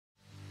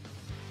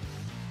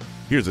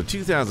Here's a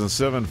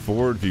 2007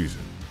 Ford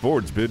Fusion.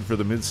 Ford's bid for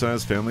the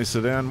midsize family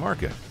sedan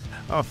market.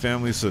 A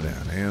family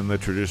sedan and the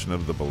tradition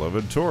of the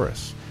beloved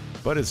Taurus,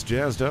 but it's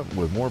jazzed up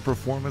with more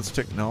performance,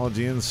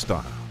 technology, and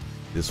style.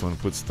 This one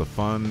puts the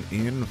fun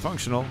in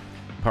functional.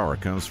 Power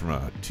comes from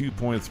a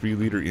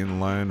 2.3-liter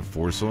inline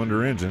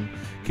 4-cylinder engine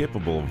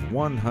capable of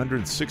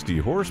 160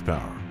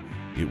 horsepower.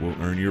 It will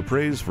earn your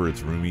praise for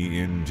its roomy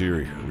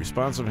interior,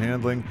 responsive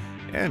handling,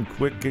 and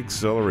quick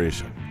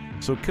acceleration.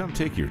 So come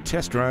take your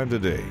test drive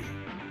today.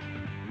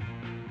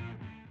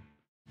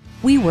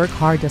 We work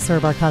hard to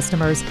serve our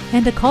customers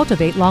and to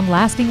cultivate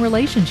long-lasting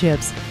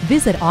relationships.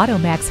 Visit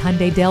AutoMax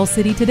Hyundai Del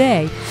City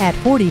today at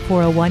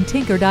 4401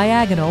 Tinker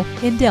Diagonal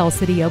in Del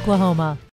City, Oklahoma.